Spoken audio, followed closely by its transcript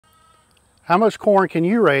How much corn can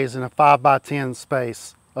you raise in a 5x10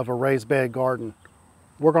 space of a raised bed garden?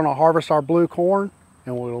 We're going to harvest our blue corn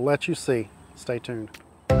and we'll let you see. Stay tuned.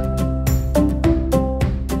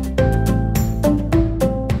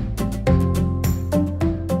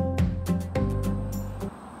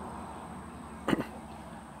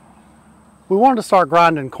 We wanted to start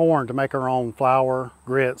grinding corn to make our own flour,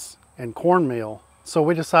 grits, and cornmeal. So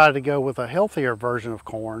we decided to go with a healthier version of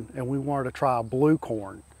corn, and we wanted to try blue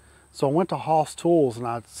corn. So I went to Hoss Tools and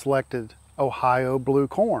I selected Ohio blue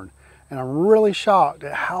corn. And I'm really shocked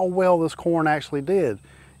at how well this corn actually did.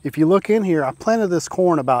 If you look in here, I planted this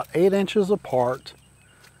corn about 8 inches apart.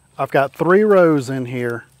 I've got 3 rows in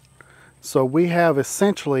here. So we have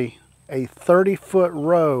essentially a 30-foot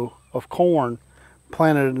row of corn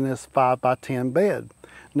planted in this 5x10 bed.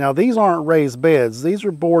 Now these aren't raised beds. These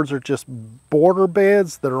are just border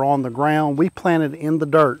beds that are on the ground. We planted in the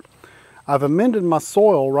dirt. I've amended my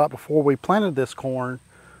soil right before we planted this corn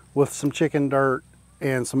with some chicken dirt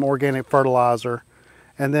and some organic fertilizer.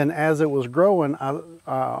 And then as it was growing,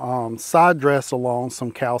 I side dressed along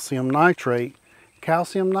some calcium nitrate.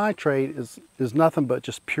 Calcium nitrate is nothing but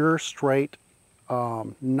just pure straight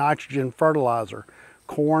nitrogen fertilizer.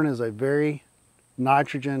 Corn is a very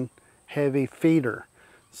nitrogen heavy feeder.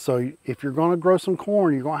 So if you're going to grow some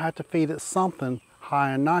corn, you're going to have to feed it something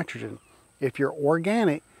high in nitrogen. If you're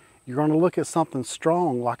organic, you're going to look at something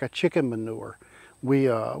strong like a chicken manure. We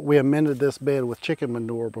amended this bed with chicken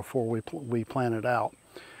manure before we planted out.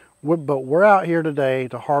 But we're out here today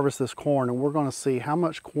to harvest this corn, and we're going to see how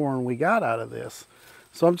much corn we got out of this.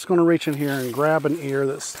 So I'm just going to reach in here and grab an ear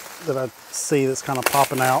that I see that's kind of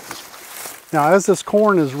popping out. Now as this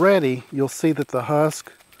corn is ready, you'll see that the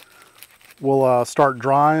husk will start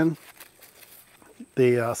drying.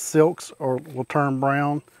 The silks will turn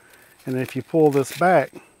brown. And if you pull this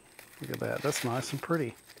back, look at that, that's nice and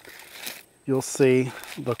pretty. You'll see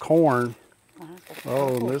the corn.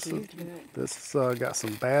 Oh, this got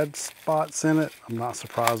some bad spots in it. I'm not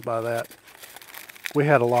surprised by that. We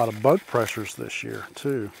had a lot of bug pressures this year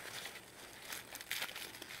too.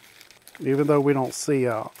 Even though we don't see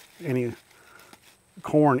any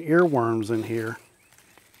corn earworms in here,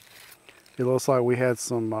 it looks like we had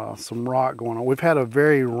some rot going on. We've had a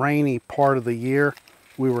very rainy part of the year.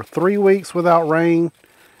 We were 3 weeks without rain,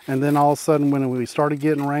 and then all of a sudden when we started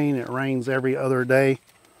getting rain, it rains every other day,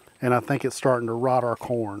 and I think it's starting to rot our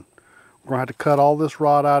corn. We're going to have to cut all this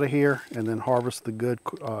rot out of here and then harvest the good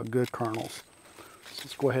kernels. So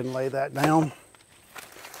let's go ahead and lay that down.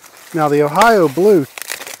 Now the Ohio Blue,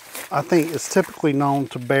 I think, is typically known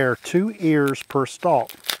to bear 2 ears per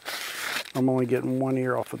stalk. I'm only getting 1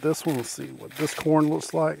 ear off of this one. Let's see what this corn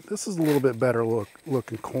looks like. This is a little bit better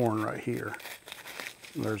looking corn right here.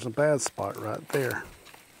 There's a bad spot right there.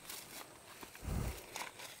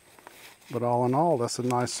 But all in all, that's a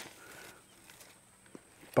nice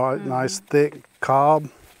thick cob.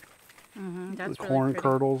 The corn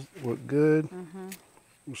kernels look good.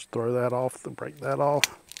 Just throw that off, break that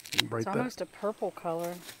off. It's almost a purple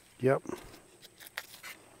color. Yep.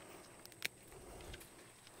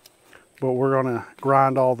 But we're going to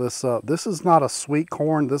grind all this up. This is not a sweet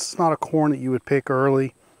corn. This is not a corn that you would pick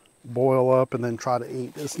early, boil up, and then try to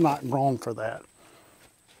eat. It's not grown for that.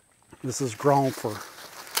 This is grown for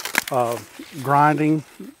grinding,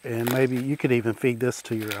 and maybe you could even feed this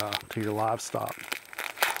to your livestock.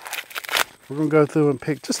 We're going to go through and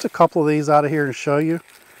pick just a couple of these out of here and show you,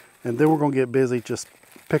 and then we're going to get busy just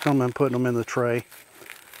picking them and putting them in the tray,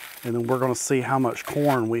 and then we're going to see how much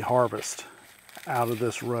corn we harvest out of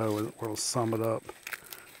this row, and we'll sum it up.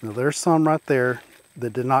 Now there's some right there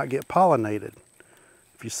that did not get pollinated.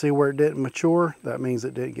 If you see where it didn't mature, that means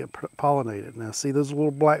it didn't get pollinated. Now see this little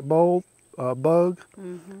black bug?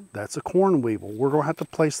 That's a corn weevil. We're going to have to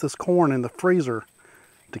place this corn in the freezer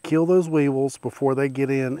to kill those weevils before they get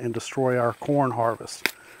in and destroy our corn harvest.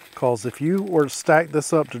 Because if you were to stack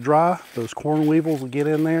this up to dry, those corn weevils will get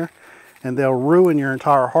in there and they'll ruin your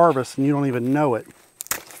entire harvest and you don't even know it.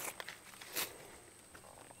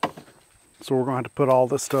 So we're going to have to put all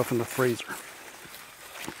this stuff in the freezer.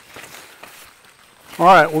 All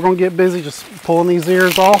right, we're going to get busy just pulling these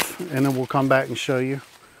ears off, and then we'll come back and show you.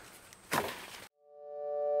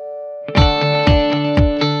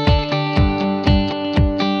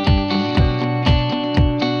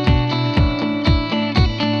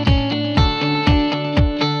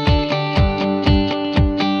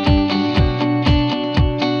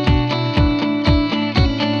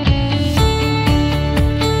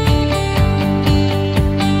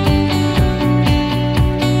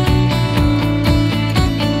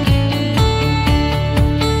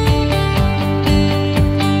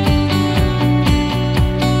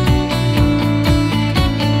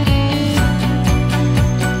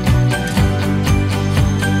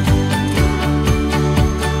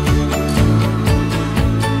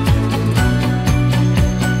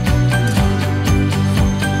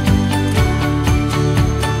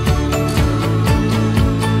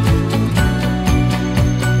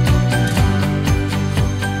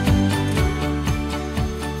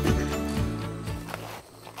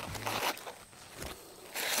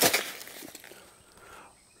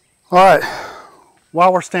 All right,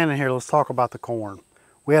 while we're standing here, let's talk about the corn.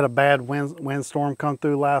 We had a bad windstorm come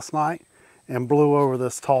through last night and blew over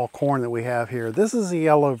this tall corn that we have here. This is a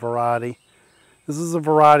yellow variety. This is a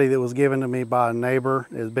variety that was given to me by a neighbor.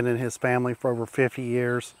 It has been in his family for over 50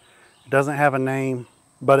 years. It doesn't have a name,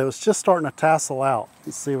 but it was just starting to tassel out.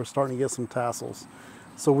 You see, we're starting to get some tassels.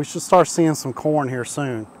 So we should start seeing some corn here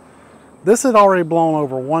soon. This had already blown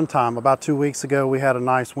over one time. About 2 weeks ago, we had a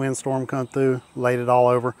nice windstorm come through, laid it all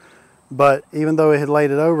over. But even though it had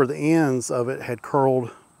laid it over, the ends of it had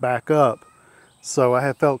curled back up. So I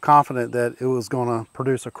had felt confident that it was going to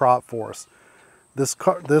produce a crop for us.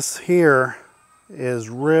 This here is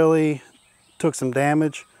really took some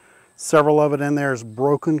damage. Several of it in there is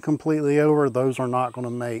broken completely over. Those are not going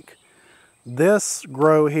to make. This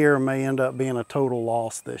grow here may end up being a total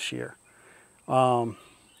loss this year.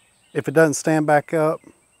 If it doesn't stand back up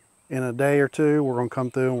in a day or two, we're going to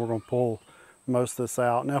come through and we're going to pull most of this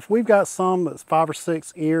out. Now, if we've got some that's 5 or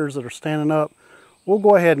 6 ears that are standing up, we'll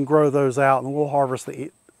go ahead and grow those out and we'll harvest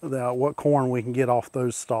what corn we can get off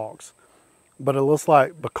those stalks. But it looks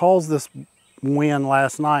like because this wind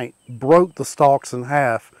last night broke the stalks in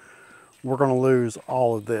half, we're going to lose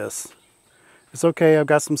all of this. It's okay, I've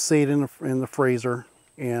got some seed in the freezer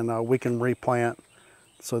and we can replant,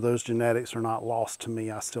 so those genetics are not lost to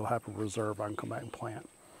me. I still have a reserve I can come back and plant.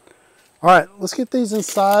 All right, let's get these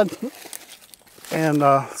inside and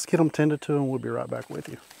let's get them tended to and we'll be right back with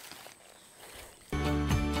you.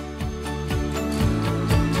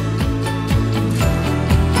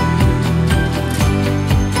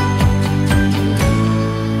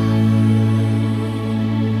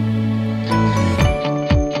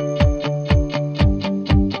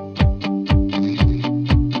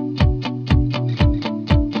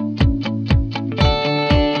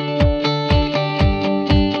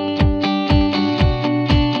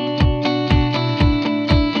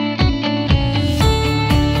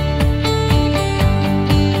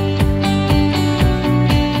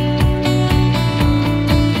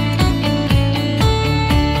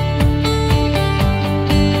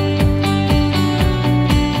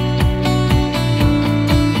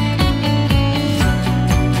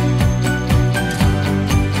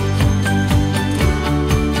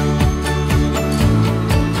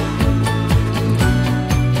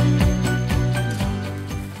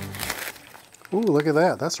 Ooh, look at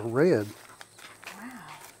that. That's a red. Wow.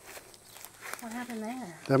 What happened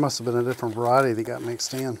there? That must have been a different variety that got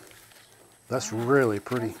mixed in. That's really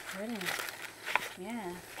pretty. That's pretty.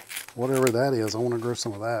 Yeah. Whatever that is, I want to grow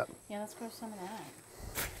some of that. Yeah, let's grow some of that.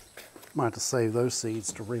 Might have to save those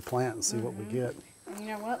seeds to replant and see what we get. And you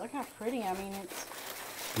know what? Look how pretty. I mean, it's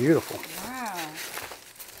beautiful. Wow.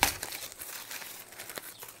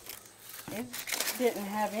 It didn't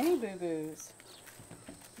have any boo-boos.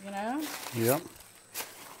 You know? Yep.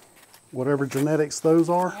 Whatever genetics those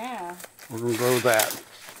are, yeah, we're going to grow that.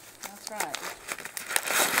 That's right.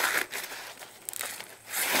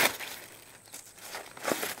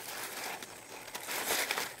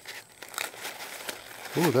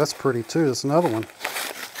 Ooh, that's pretty too. That's another one.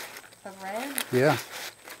 The red? Yeah.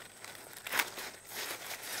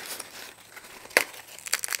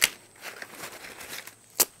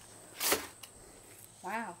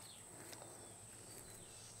 Wow.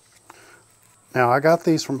 Now, I got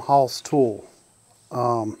these from Hall's Tool.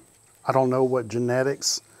 I don't know what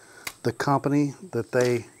genetics the company that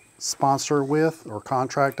they sponsor with or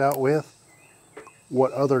contract out with,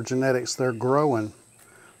 what other genetics they're growing.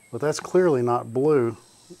 But that's clearly not blue.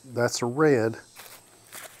 That's a red.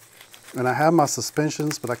 And I have my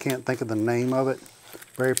suspensions, but I can't think of the name of it.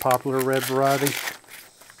 Very popular red variety,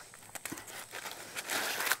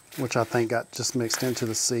 which I think got just mixed into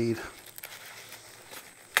the seed.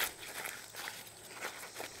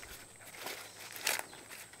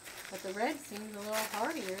 But the red seems a little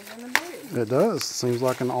hardier than the blue. It does. Seems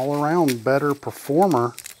like an all-around better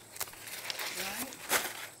performer.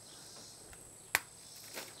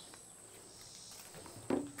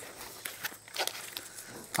 Right?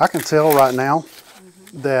 I can tell right now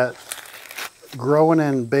that growing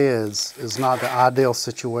in beds is not the ideal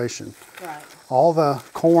situation. Right. All the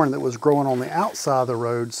corn that was growing on the outside of the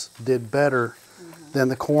roads did better than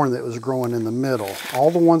the corn that was growing in the middle. All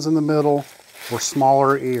the ones in the middle were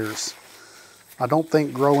smaller ears. I don't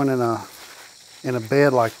think growing in a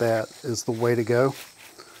bed like that is the way to go.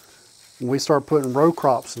 When we start putting row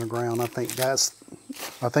crops in the ground, I think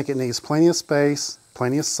it needs plenty of space,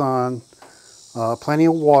 plenty of sun, plenty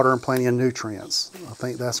of water, and plenty of nutrients. I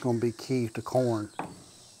think that's going to be key to corn.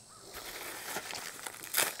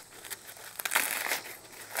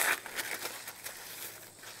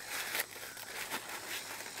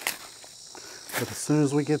 But soon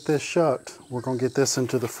as we get this shucked, we're going to get this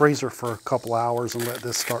into the freezer for a couple hours and let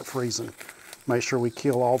this start freezing. Make sure we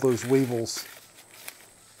kill all those weevils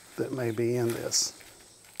that may be in this,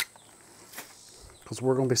 because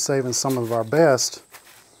we're going to be saving some of our best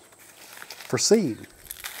for seed.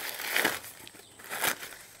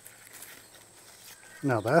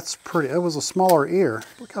 Now that's pretty. It was a smaller ear.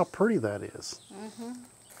 Look how pretty that is. Mm-hmm.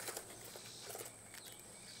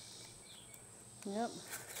 Yep.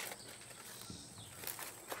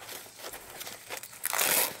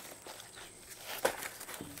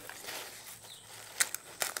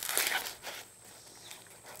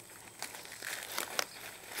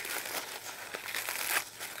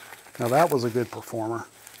 Now that was a good performer.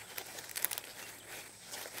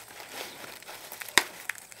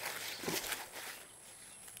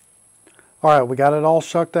 All right, we got it all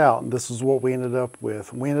shucked out, and this is what we ended up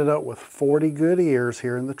with. We ended up with 40 good ears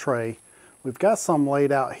here in the tray. We've got some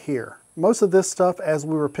laid out here. Most of this stuff, as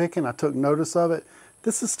we were picking, I took notice of it.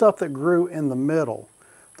 This is stuff that grew in the middle.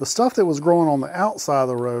 The stuff that was growing on the outside of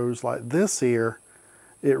the rows, like this ear,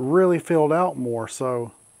 it really filled out more.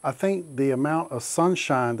 So I think the amount of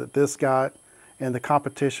sunshine that this got and the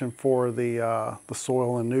competition for the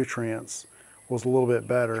soil and nutrients was a little bit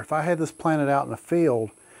better. If I had this planted out in the field,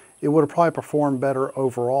 it would have probably performed better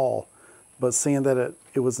overall. But seeing that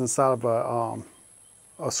it was inside of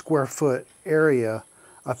a square foot area,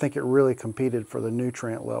 I think it really competed for the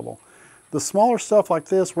nutrient level. The smaller stuff like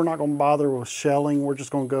this, we're not going to bother with shelling. We're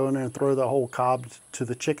just going to go in there and throw the whole cob to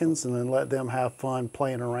the chickens and then let them have fun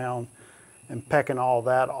playing around and pecking all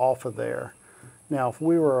that off of there. Now, if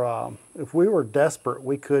we were desperate,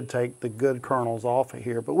 we could take the good kernels off of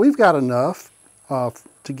here, but we've got enough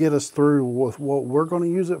to get us through with what we're going to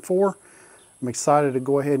use it for. I'm excited to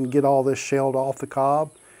go ahead and get all this shelled off the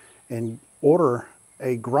cob and order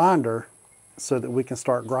a grinder so that we can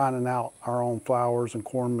start grinding out our own flours and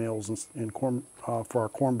cornmeals and corn for our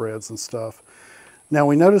cornbreads and stuff. Now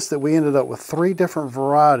we noticed that we ended up with 3 different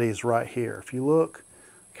varieties right here. If you look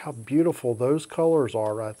how beautiful those colors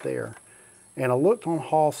are right there. And I looked on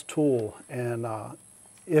Hoss Tool, and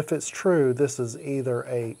if it's true, this is either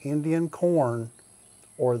a Indian corn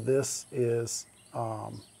or this is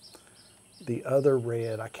the other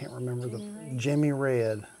red. I can't remember Jimmy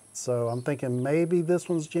Red. So I'm thinking maybe this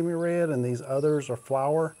one's Jimmy Red and these others are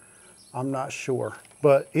flour. I'm not sure.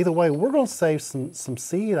 But either way, we're going to save some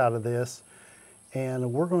seed out of this,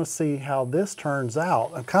 and we're going to see how this turns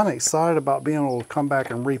out. I'm kind of excited about being able to come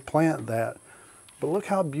back and replant that. But look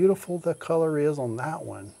how beautiful the color is on that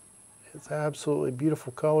one. It's absolutely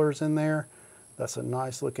beautiful colors in there. That's a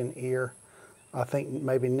nice looking ear. I think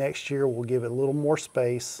maybe next year we'll give it a little more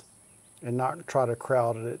space and not try to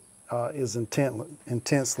crowd it as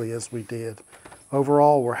intensely as we did.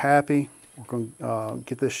 Overall, we're happy. We're going to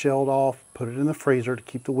get this shelled off, put it in the freezer to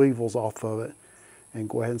keep the weevils off of it, and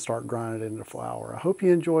go ahead and start grinding it into flour. I hope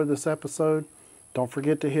you enjoyed this episode. Don't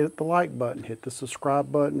forget to hit the like button, hit the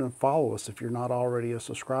subscribe button, and follow us if you're not already a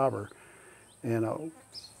subscriber. And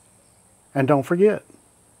don't forget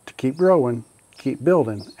to keep growing, keep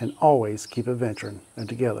building, and always keep adventuring. And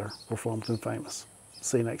together, we're Flumpton Famous.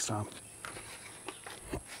 See you next time.